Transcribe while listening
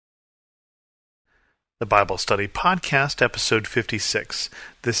The Bible Study Podcast, Episode 56.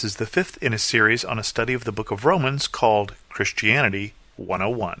 This is the fifth in a series on a study of the book of Romans called Christianity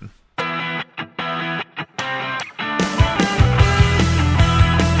 101.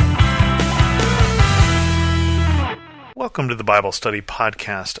 Welcome to the Bible Study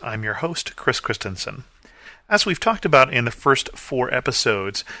Podcast. I'm your host, Chris Christensen. As we've talked about in the first 4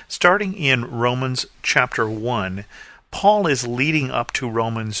 episodes, starting in Romans chapter 1, Paul is leading up to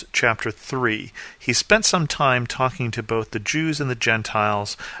Romans chapter 3. He spent some time talking to both the Jews and the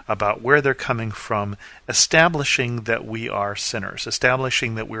Gentiles about where they're coming from, establishing that we are sinners,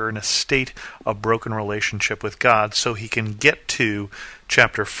 establishing that we're in a state of broken relationship with God, so he can get to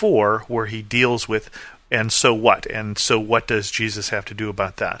chapter 4, where he deals with and so what? And so what does Jesus have to do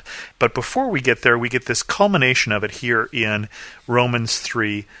about that? But before we get there, we get this culmination of it here in Romans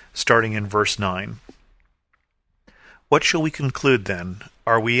 3, starting in verse 9. What shall we conclude then?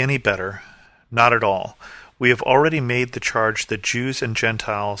 Are we any better? Not at all. We have already made the charge that Jews and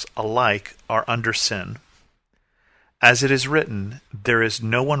Gentiles alike are under sin. As it is written, there is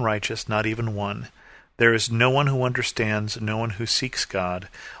no one righteous, not even one. There is no one who understands, no one who seeks God.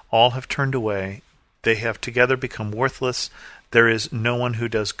 All have turned away. They have together become worthless. There is no one who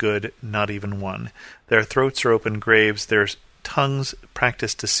does good, not even one. Their throats are open graves. Their tongues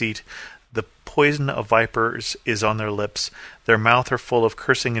practice deceit. The poison of vipers is on their lips. Their mouth are full of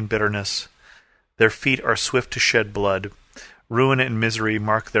cursing and bitterness. Their feet are swift to shed blood. Ruin and misery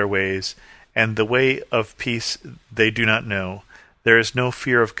mark their ways, and the way of peace they do not know. There is no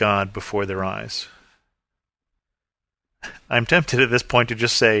fear of God before their eyes. I'm tempted at this point to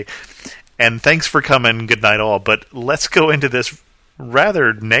just say, and thanks for coming, good night all, but let's go into this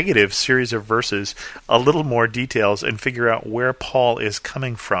rather negative series of verses, a little more details, and figure out where Paul is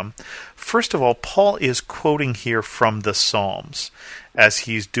coming from. First of all, Paul is quoting here from the Psalms as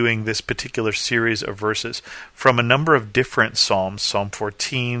he's doing this particular series of verses from a number of different Psalms, Psalm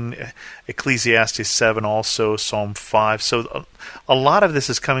 14, Ecclesiastes 7 also, Psalm 5. So a lot of this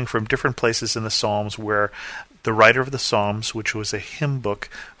is coming from different places in the Psalms where the writer of the Psalms, which was a hymn book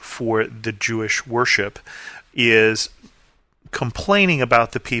for the Jewish worship, is complaining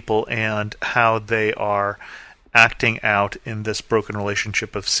about the people and how they are acting out in this broken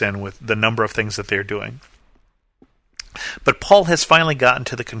relationship of sin with the number of things that they're doing. But Paul has finally gotten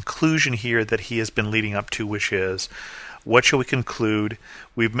to the conclusion here that he has been leading up to, which is, what shall we conclude?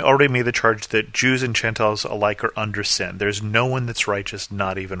 We've already made the charge that Jews and Gentiles alike are under sin. There's no one that's righteous,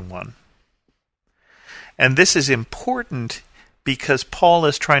 not even one. And this is important because Paul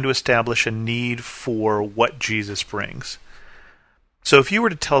is trying to establish a need for what Jesus brings. So if you were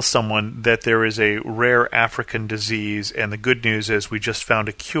to tell someone that there is a rare African disease and the good news is we just found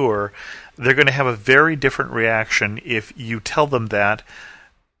a cure, they're going to have a very different reaction if you tell them that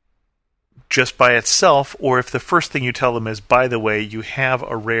just by itself, or if the first thing you tell them is, by the way, you have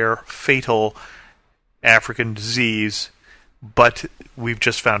a rare, fatal African disease, but we've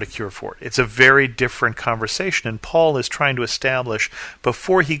just found a cure for it. It's a very different conversation, and Paul is trying to establish,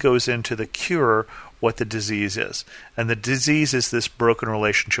 before he goes into the cure, what the disease is. And the disease is this broken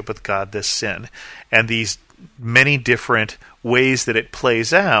relationship with God, this sin. And these many different ways that it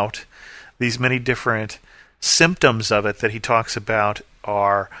plays out, these many different symptoms of it that he talks about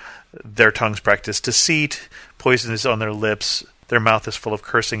are their tongues practice deceit, poison is on their lips, their mouth is full of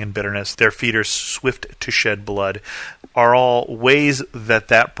cursing and bitterness, their feet are swift to shed blood, are all ways that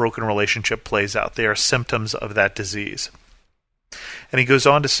that broken relationship plays out. They are symptoms of that disease. And he goes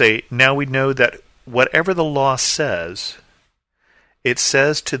on to say, now we know that whatever the law says, it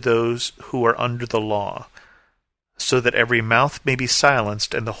says to those who are under the law, so that every mouth may be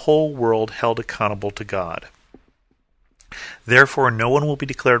silenced and the whole world held accountable to God. Therefore no one will be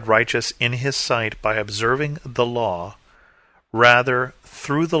declared righteous in his sight by observing the law. Rather,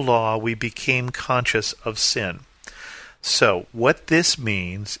 through the law we became conscious of sin. So, what this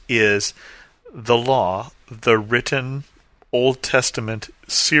means is the law, the written Old Testament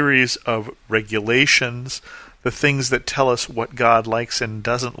series of regulations, the things that tell us what God likes and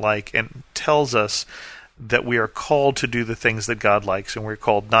doesn't like, and tells us that we are called to do the things that God likes and we're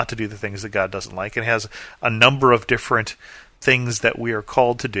called not to do the things that God doesn't like. It has a number of different things that we are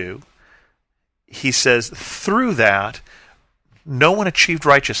called to do. He says through that, no one achieved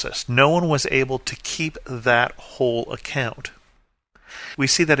righteousness. No one was able to keep that whole account. We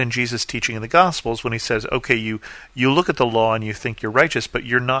see that in Jesus' teaching in the Gospels when he says, okay, you look at the law and you think you're righteous, but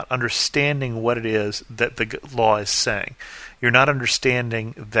you're not understanding what it is that the law is saying. You're not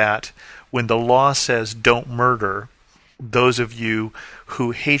understanding that when the law says don't murder, those of you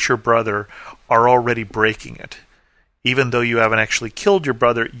who hate your brother are already breaking it. Even though you haven't actually killed your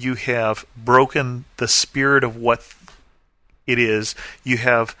brother, you have broken the spirit of what it is.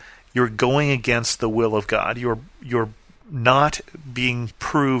 You're going against the will of God. You're not being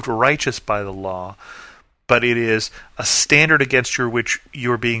proved righteous by the law, but it is a standard against which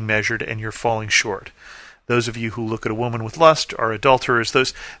you're being measured, and you're falling short. Those of you who look at a woman with lust are adulterers.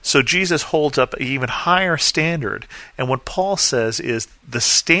 So Jesus holds up an even higher standard. And what Paul says is the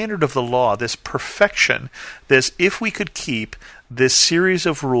standard of the law, this perfection, this, if we could keep this series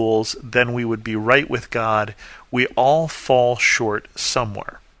of rules, then we would be right with God. We all fall short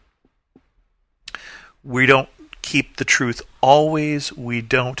somewhere. We don't keep the truth always. We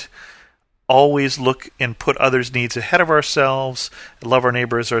don't always look and put others' needs ahead of ourselves, love our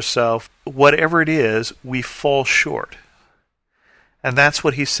neighbor as ourselves. Whatever it is, we fall short. And that's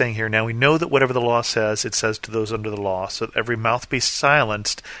what he's saying here. Now we know that whatever the law says, it says to those under the law, so that every mouth be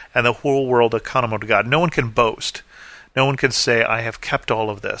silenced and the whole world accountable to God. No one can boast. No one can say, I have kept all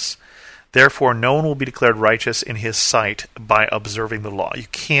of this. Therefore, no one will be declared righteous in his sight by observing the law. You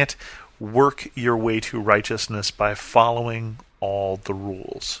can't work your way to righteousness by following all the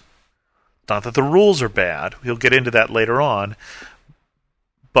rules. Not that the rules are bad. We'll get into that later on.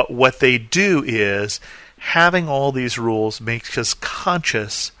 But what they do is, having all these rules makes us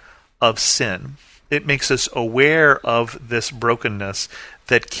conscious of sin. It makes us aware of this brokenness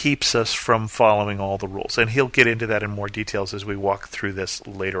that keeps us from following all the rules. And he'll get into that in more details as we walk through this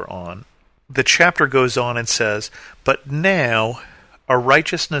later on. The chapter goes on and says, but now a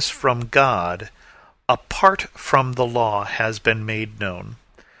righteousness from God, apart from the law, has been made known,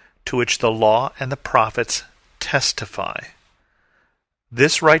 to which the law and the prophets testify.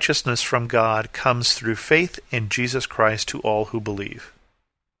 This righteousness from God comes through faith in Jesus Christ to all who believe.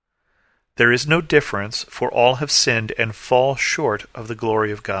 There is no difference, for all have sinned and fall short of the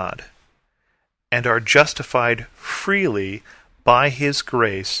glory of God, and are justified freely by his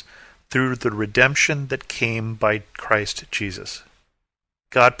grace through the redemption that came by Christ Jesus.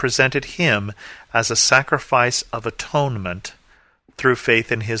 God presented him as a sacrifice of atonement through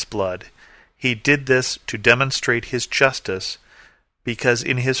faith in his blood. He did this to demonstrate his justice, because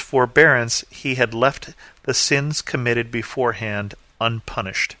in his forbearance he had left the sins committed beforehand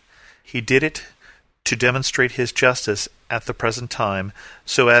unpunished. He did it to demonstrate his justice at the present time,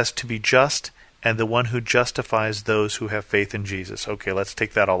 so as to be just and the one who justifies those who have faith in Jesus. Okay, let's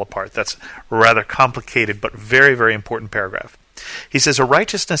take that all apart. That's a rather complicated but very, very important paragraph. He says, a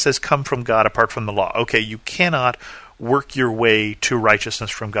righteousness has come from God apart from the law. Okay, you cannot work your way to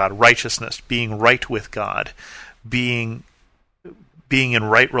righteousness from God. Righteousness, being right with God, being in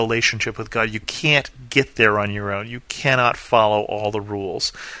right relationship with God. You can't get there on your own. You cannot follow all the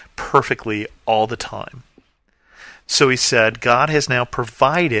rules perfectly all the time. So he said, God has now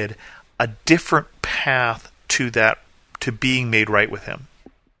provided a different path to that, to being made right with him.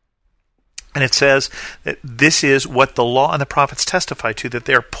 And it says that this is what the law and the prophets testify to, that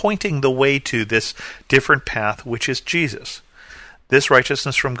they're pointing the way to this different path, which is Jesus. This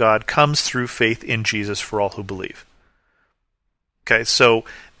righteousness from God comes through faith in Jesus for all who believe. Okay, so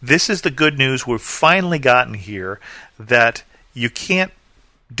this is the good news we've finally gotten here, that you can't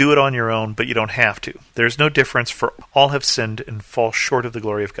do it on your own, but you don't have to. There's no difference, for all have sinned and fall short of the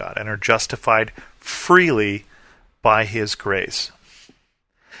glory of God, and are justified freely by his grace.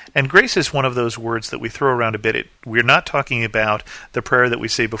 And grace is one of those words that we throw around a bit. We're not talking about the prayer that we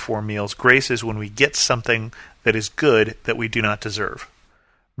say before meals. Grace is when we get something that is good that we do not deserve.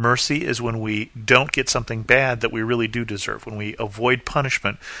 Mercy is when we don't get something bad that we really do deserve, when we avoid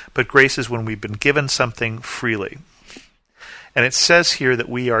punishment. But grace is when we've been given something freely. And it says here that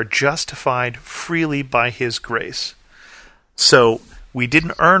we are justified freely by his grace. So we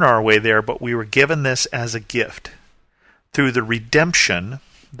didn't earn our way there, but we were given this as a gift through the redemption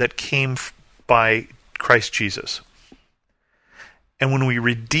that came by Christ Jesus. And when we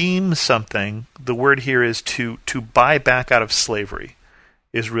redeem something, the word here is to buy back out of slavery,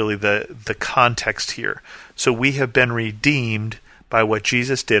 is really the context here. So we have been redeemed by what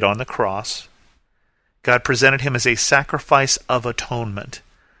Jesus did on the cross. God presented him as a sacrifice of atonement.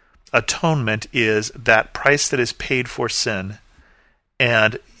 Atonement is that price that is paid for sin,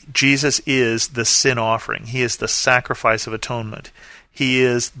 and Jesus is the sin offering. He is the sacrifice of atonement. He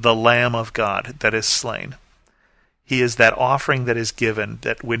is the Lamb of God that is slain. He is that offering that is given,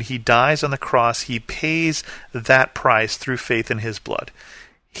 that when he dies on the cross, he pays that price through faith in his blood.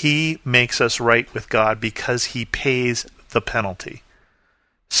 He makes us right with God because he pays the penalty.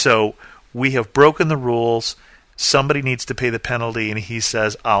 So we have broken the rules. Somebody needs to pay the penalty, and he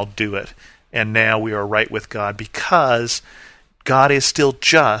says, I'll do it. And now we are right with God because God is still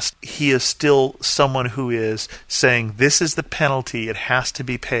just. He is still someone who is saying, this is the penalty. It has to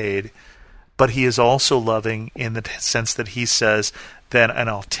be paid. but he is also loving in the sense that he says, then, and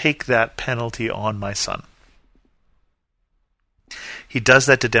I'll take that penalty on my son. He does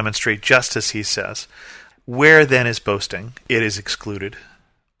that to demonstrate justice, he says. Where then is boasting? It is excluded.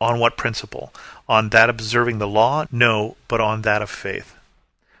 On what principle? On that observing the law? No, but on that of faith.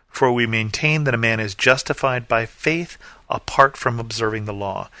 For we maintain that a man is justified by faith apart from observing the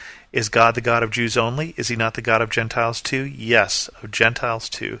law. Is God the God of Jews only? Is he not the God of Gentiles too? Yes, of Gentiles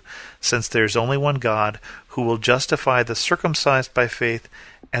too, since there is only one God who will justify the circumcised by faith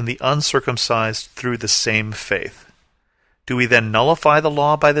and the uncircumcised through the same faith. Do we then nullify the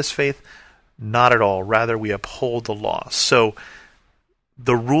law by this faith? Not at all. Rather, we uphold the law. So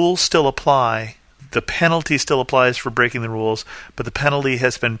the rules still apply. The penalty still applies for breaking the rules, but the penalty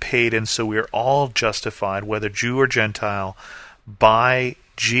has been paid, and so we are all justified, whether Jew or Gentile, by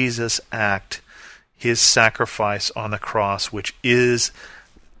Jesus' act, his sacrifice on the cross, which is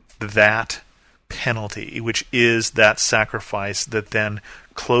that penalty, which is that sacrifice that then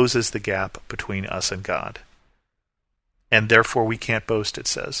closes the gap between us and God. And therefore we can't boast, it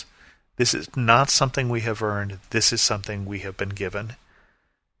says. This is not something we have earned. This is something we have been given.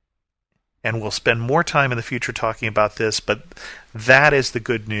 And we'll spend more time in the future talking about this, but that is the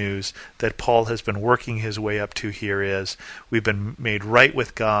good news that Paul has been working his way up to here is we've been made right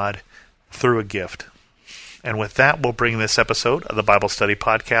with God through a gift. And with that, we'll bring this episode of the Bible Study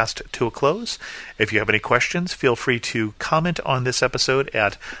Podcast to a close. If you have any questions, feel free to comment on this episode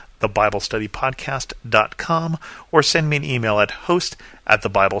at thebiblestudypodcast.com or send me an email at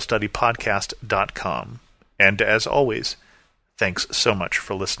host@thebiblestudypodcast.com. And as always, thanks so much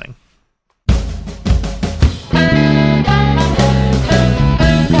for listening.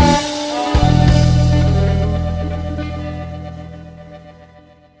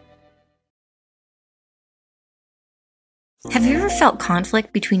 Have you ever felt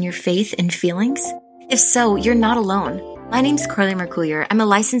conflict between your faith and feelings? If so, you're not alone. My name's Carly Mercoulier. I'm a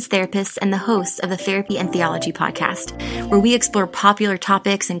licensed therapist and the host of the Therapy and Theology podcast, where we explore popular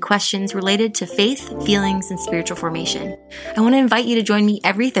topics and questions related to faith, feelings, and spiritual formation. I want to invite you to join me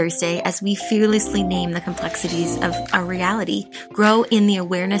every Thursday as we fearlessly name the complexities of our reality, grow in the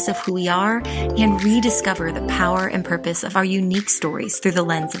awareness of who we are, and rediscover the power and purpose of our unique stories through the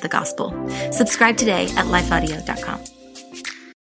lens of the gospel. Subscribe today at lifeaudio.com.